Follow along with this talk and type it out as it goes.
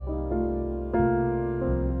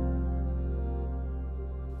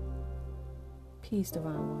Peace,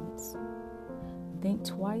 divine ones. Think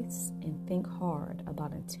twice and think hard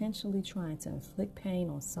about intentionally trying to inflict pain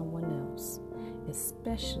on someone else,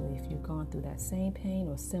 especially if you've gone through that same pain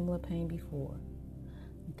or similar pain before.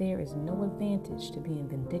 There is no advantage to being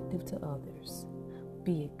vindictive to others.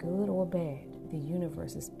 Be it good or bad, the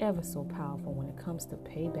universe is ever so powerful when it comes to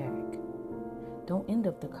payback. Don't end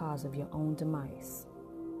up the cause of your own demise.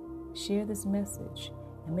 Share this message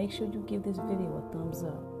and make sure you give this video a thumbs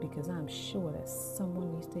up, because I'm sure that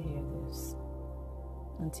someone needs to hear this.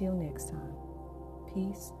 Until next time,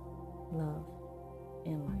 peace, love,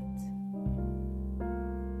 and light.